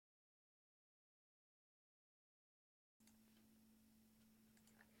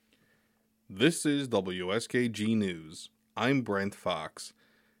This is WSKG News. I'm Brent Fox.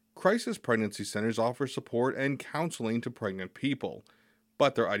 Crisis pregnancy centers offer support and counseling to pregnant people,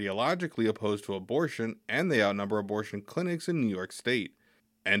 but they're ideologically opposed to abortion, and they outnumber abortion clinics in New York State.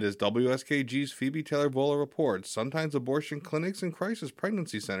 And as WSKG's Phoebe Taylor-Vola reports, sometimes abortion clinics and crisis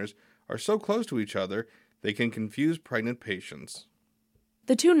pregnancy centers are so close to each other, they can confuse pregnant patients.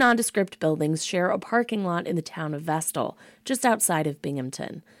 The two nondescript buildings share a parking lot in the town of Vestal, just outside of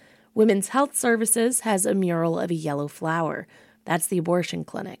Binghamton. Women's Health Services has a mural of a yellow flower. That's the abortion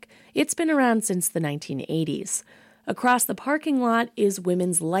clinic. It's been around since the 1980s. Across the parking lot is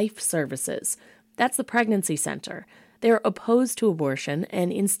Women's Life Services. That's the pregnancy center. They're opposed to abortion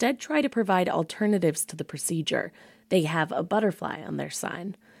and instead try to provide alternatives to the procedure. They have a butterfly on their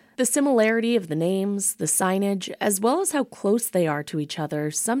sign. The similarity of the names, the signage, as well as how close they are to each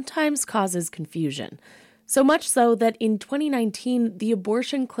other sometimes causes confusion. So much so that in 2019, the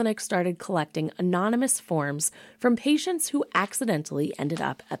abortion clinic started collecting anonymous forms from patients who accidentally ended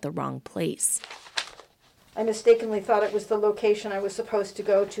up at the wrong place. I mistakenly thought it was the location I was supposed to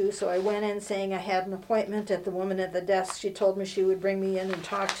go to, so I went in saying I had an appointment at the woman at the desk. She told me she would bring me in and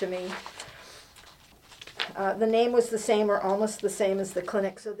talk to me. The name was the same or almost the same as the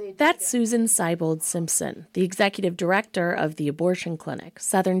clinic. That's Susan Seibold Simpson, the executive director of the abortion clinic,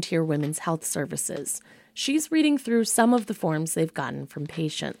 Southern Tier Women's Health Services. She's reading through some of the forms they've gotten from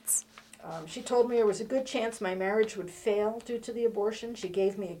patients. She told me there was a good chance my marriage would fail due to the abortion. She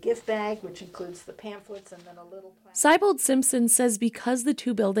gave me a gift bag, which includes the pamphlets and then a little... Seibold Simpson says because the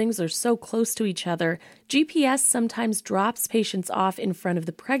two buildings are so close to each other, GPS sometimes drops patients off in front of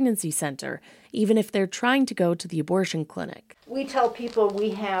the pregnancy center, even if they're trying to go to the abortion clinic. We tell people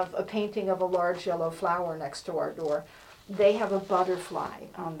we have a painting of a large yellow flower next to our door. They have a butterfly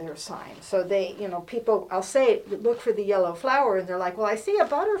on their sign. So people, I'll say, look for the yellow flower, and they're like, well, I see a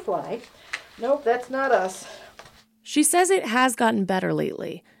butterfly. Nope, that's not us. She says it has gotten better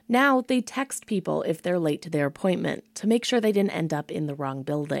lately. Now they text people if they're late to their appointment to make sure they didn't end up in the wrong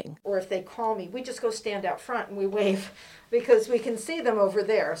building. Or if they call me, we just go stand out front and we wave because we can see them over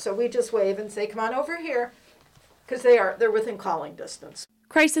there. So we just wave and say, come on over here, because they're within calling distance.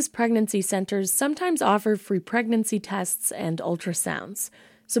 Crisis pregnancy centers sometimes offer free pregnancy tests and ultrasounds.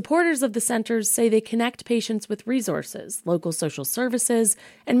 Supporters of the centers say they connect patients with resources, local social services,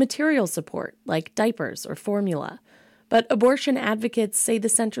 and material support like diapers or formula. But abortion advocates say the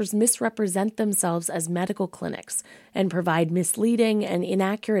centers misrepresent themselves as medical clinics and provide misleading and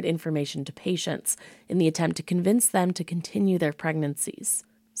inaccurate information to patients in the attempt to convince them to continue their pregnancies.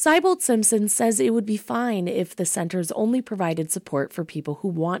 Seibold Simpson says it would be fine if the centers only provided support for people who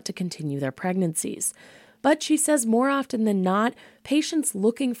want to continue their pregnancies. But she says more often than not, patients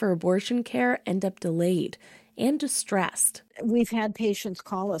looking for abortion care end up delayed and distressed. We've had patients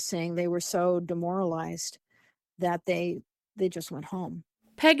call us saying they were so demoralized that they just went home.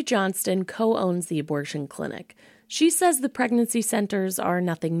 Peg Johnston co-owns the abortion clinic. She says the pregnancy centers are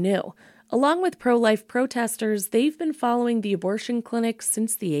nothing new. Along with pro-life protesters, they've been following the abortion clinic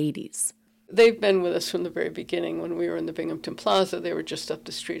since the 80s. They've been with us from the very beginning. When we were in the Binghamton Plaza, they were just up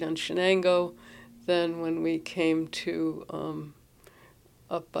the street on Shenango. Then when we came to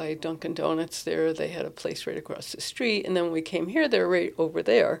up by Dunkin' Donuts there, they had a place right across the street. And then when we came here, they were right over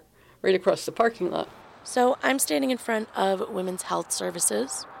there, right across the parking lot. So I'm standing in front of Women's Health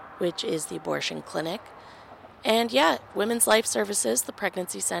Services, which is the abortion clinic. And yeah, Women's Life Services, the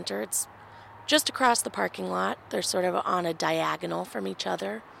pregnancy center, it's just across the parking lot. They're sort of on a diagonal from each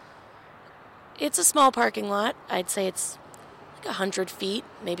other. It's a small parking lot. I'd say it's like 100 feet,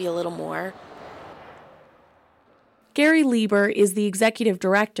 maybe a little more. Gary Lieber is the executive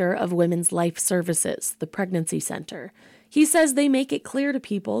director of Women's Life Services, the pregnancy center. He says they make it clear to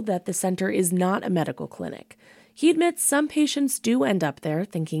people that the center is not a medical clinic. He admits some patients do end up there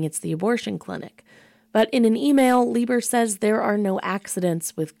thinking it's the abortion clinic. But in an email, Lieber says there are no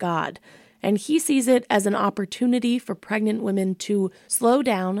accidents with God, and he sees it as an opportunity for pregnant women to slow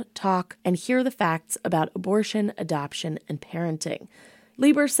down, talk, and hear the facts about abortion, adoption, and parenting.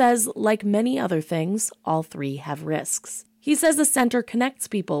 Lieber says, like many other things, all three have risks. He says the center connects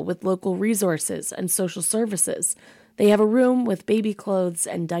people with local resources and social services. They have a room with baby clothes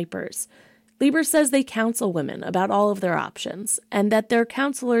and diapers. Lieber says they counsel women about all of their options and that their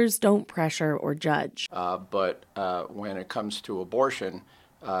counselors don't pressure or judge. But when it comes to abortion,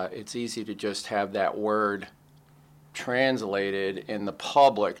 it's easy to just have that word translated in the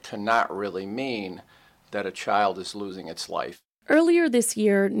public to not really mean that a child is losing its life. Earlier this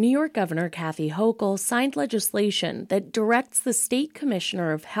year, New York Governor Kathy Hochul signed legislation that directs the State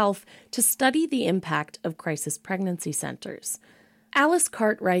Commissioner of Health to study the impact of crisis pregnancy centers. Alice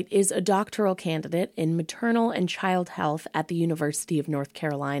Cartwright is a doctoral candidate in maternal and child health at the University of North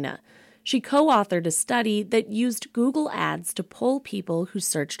Carolina. She co-authored a study that used Google Ads to poll people who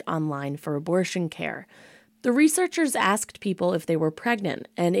searched online for abortion care. The researchers asked people if they were pregnant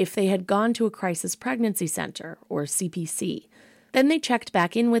and if they had gone to a crisis pregnancy center, or CPC. Then they checked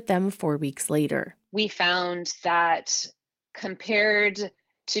back in with them 4 weeks later. We found that compared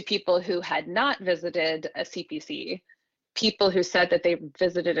to people who had not visited a CPC, people who said that they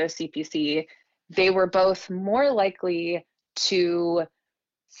visited a CPC, they were both more likely to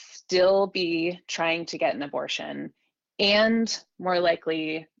still be trying to get an abortion and more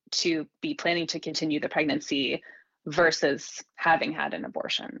likely to be planning to continue the pregnancy versus having had an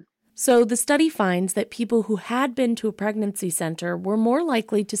abortion. So the study finds that people who had been to a pregnancy center were more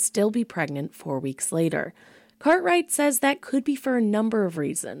likely to still be pregnant 4 weeks later. Cartwright says that could be for a number of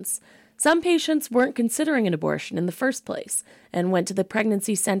reasons. Some patients weren't considering an abortion in the first place and went to the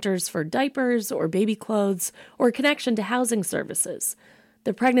pregnancy centers for diapers or baby clothes or connection to housing services.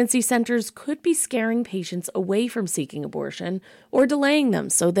 The pregnancy centers could be scaring patients away from seeking abortion or delaying them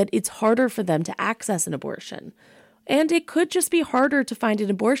so that it's harder for them to access an abortion. And it could just be harder to find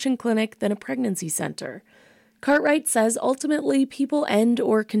an abortion clinic than a pregnancy center. Cartwright says ultimately people end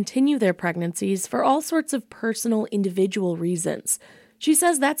or continue their pregnancies for all sorts of personal, individual reasons. She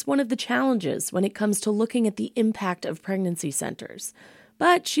says that's one of the challenges when it comes to looking at the impact of pregnancy centers.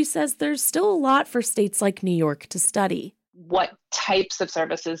 But she says there's still a lot for states like New York to study. What types of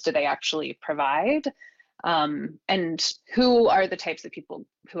services do they actually provide? And who are the types of people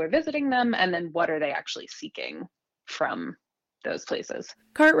who are visiting them? And then what are they actually seeking from those places?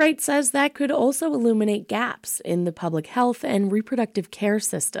 Cartwright says that could also illuminate gaps in the public health and reproductive care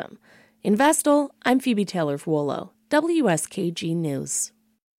system. In Vestal, I'm Phoebe Taylor-Vuolo, WSKG News.